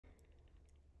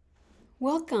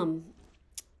Welcome.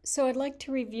 So I'd like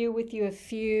to review with you a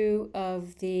few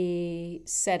of the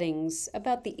settings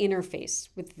about the interface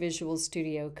with Visual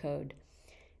Studio Code.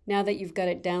 Now that you've got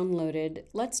it downloaded,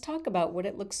 let's talk about what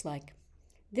it looks like.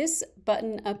 This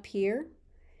button up here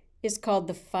is called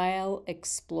the File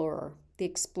Explorer, the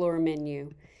Explorer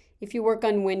menu. If you work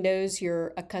on Windows,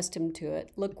 you're accustomed to it.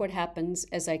 Look what happens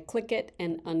as I click it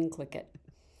and unclick it.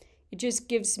 It just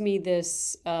gives me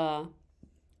this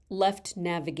left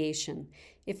navigation.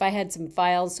 If I had some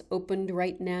files opened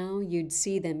right now, you'd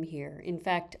see them here. In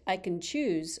fact, I can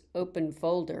choose Open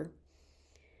Folder,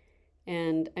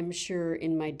 and I'm sure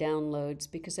in my downloads,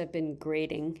 because I've been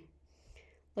grading.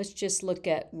 Let's just look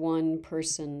at one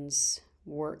person's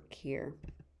work here.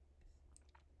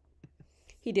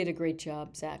 He did a great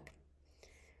job, Zach.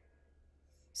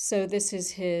 So this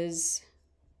is his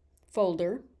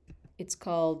folder. It's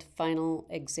called Final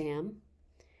Exam.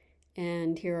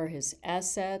 And here are his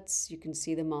assets. You can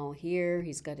see them all here.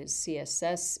 He's got his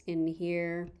CSS in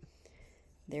here.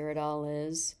 There it all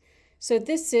is. So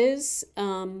this is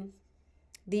the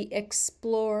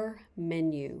Explore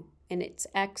menu, and it's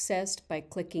accessed by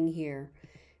clicking here.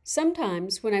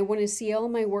 Sometimes when I want to see all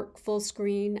my work full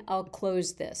screen, I'll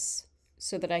close this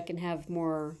so that I can have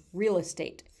more real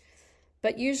estate.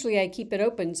 But usually I keep it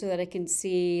open so that I can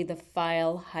see the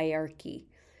file hierarchy.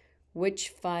 Which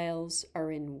files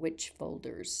are in which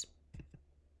folders.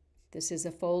 This is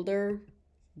a folder.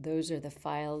 Those are the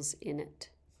files in it.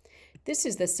 This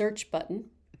is the search button.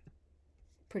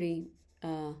 Pretty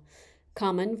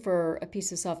common for a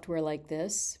piece of software like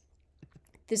this.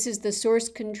 This is the source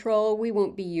control. We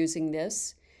won't be using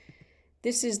this.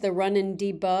 This is the run and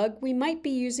debug. We might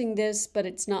be using this, but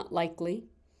it's not likely.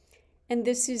 And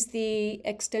this is the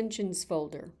extensions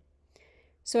folder.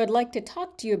 So I'd like to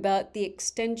talk to you about the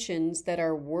extensions that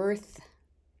are worth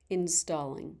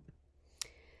installing.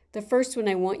 The first one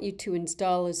I want you to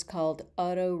install is called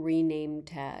Auto Rename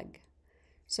Tag.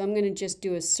 So I'm going to just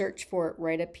do a search for it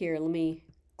right up here. Let me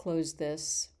close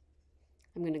this.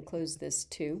 I'm going to close this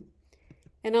too.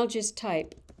 And I'll just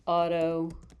type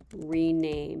Auto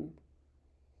Rename.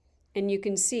 And you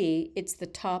can see it's the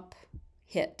top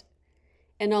hit.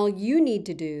 And all you need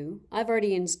to do, I've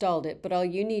already installed it, but all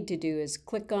you need to do is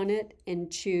click on it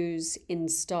and choose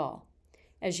Install.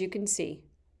 As you can see,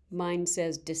 mine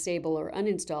says disable or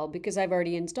uninstall because I've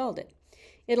already installed it.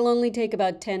 It'll only take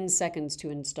about 10 seconds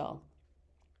to install.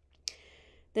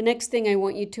 The next thing I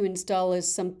want you to install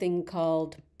is something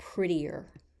called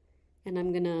Prettier. And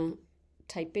I'm going to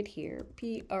type it here,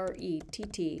 P-R-E-T-T-I-E-R.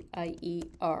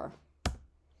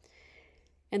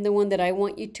 And the one that I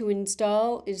want you to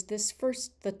install is this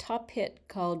first, the top hit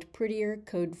called Prettier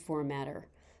Code Formatter.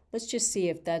 Let's just see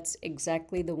if that's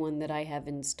exactly the one that I have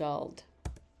installed.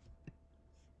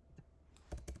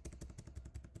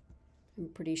 I'm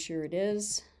pretty sure it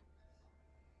is.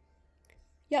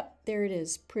 Yep, there it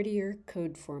is, Prettier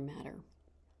Code Formatter.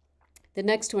 The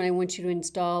next one I want you to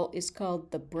install is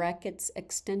called the Brackets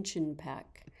Extension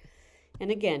Pack. And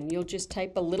again, you'll just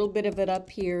type a little bit of it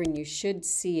up here and you should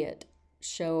see it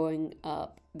showing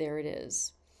up. There it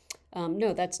is.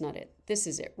 No, that's not it. This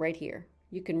is it right here.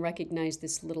 You can recognize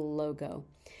this little logo.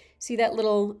 See that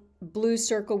little blue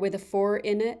circle with a 4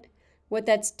 in it? What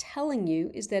that's telling you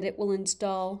is that it will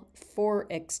install 4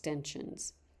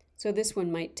 extensions. So this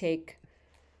one might take,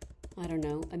 I don't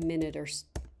know, a minute or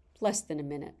less than a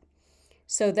minute.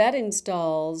 So that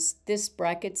installs this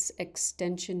Brackets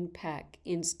Extension Pack,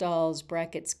 installs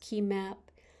Brackets Key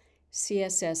Map,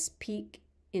 CSS Peak,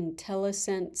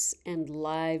 IntelliSense, and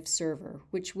Live Server,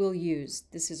 which we'll use.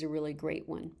 This is a really great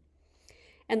one.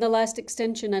 And the last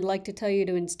extension I'd like to tell you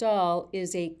to install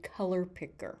is a color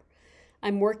picker.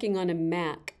 I'm working on a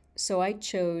Mac, so I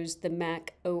chose the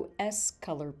Mac OS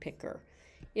color picker.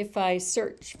 If I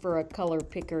search for a color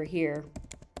picker here,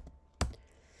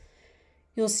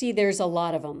 you'll see there's a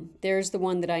lot of them. There's the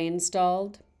one that I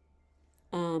installed.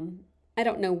 I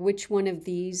don't know which one of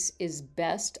these is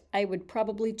best. I would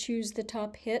probably choose the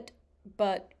top hit,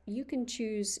 but you can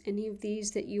choose any of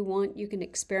these that you want. You can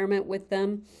experiment with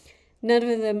them. None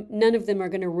of them are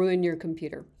going to ruin your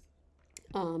computer.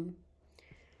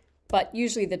 But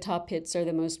usually the top hits are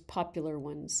the most popular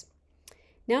ones.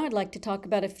 Now I'd like to talk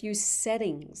about a few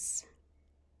settings.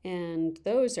 And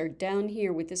those are down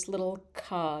here with this little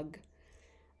cog.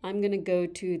 I'm going to go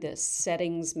to the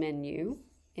Settings menu,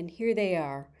 and here they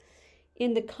are.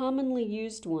 In the commonly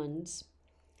used ones,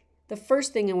 the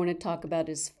first thing I want to talk about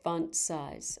is font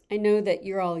size. I know that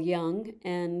you're all young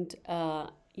and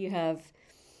you have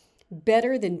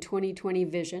better than 20/20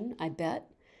 vision, I bet.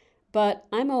 But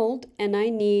I'm old and I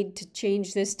need to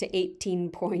change this to 18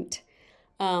 point.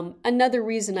 Another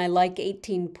reason I like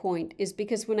 18 point is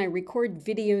because when I record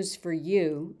videos for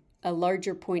you, a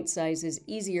larger point size is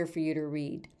easier for you to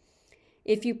read.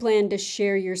 If you plan to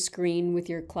share your screen with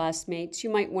your classmates,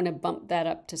 you might want to bump that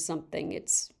up to something.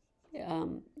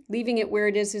 Leaving it where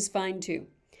it is fine too.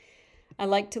 I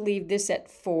like to leave this at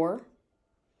 4.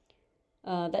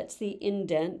 That's the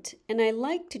indent. And I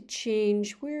like to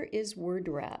change, where is word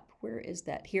wrap? Where is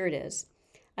that? Here it is.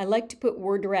 I like to put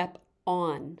word wrap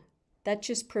on. That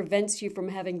just prevents you from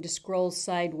having to scroll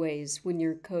sideways when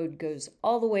your code goes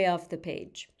all the way off the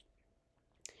page.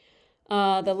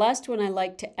 The last one I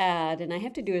like to add, and I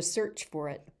have to do a search for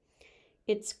it,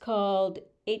 it's called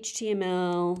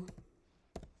HTML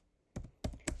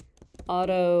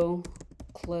auto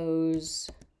close.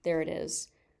 There it is.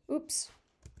 Oops.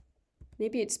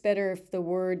 Maybe it's better if the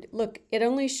word, look, it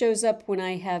only shows up when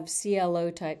I have CLO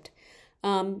typed.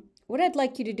 What I'd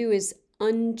like you to do is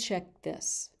uncheck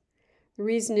this. The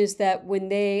reason is that when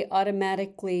they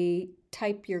automatically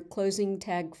type your closing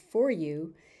tag for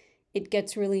you, it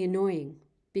gets really annoying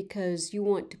because you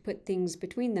want to put things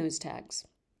between those tags.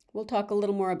 We'll talk a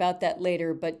little more about that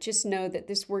later, but just know that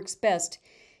this works best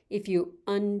if you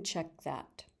uncheck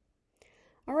that.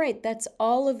 All right, that's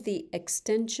all of the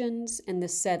extensions and the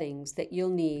settings that you'll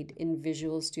need in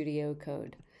Visual Studio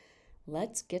Code.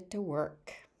 Let's get to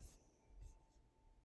work.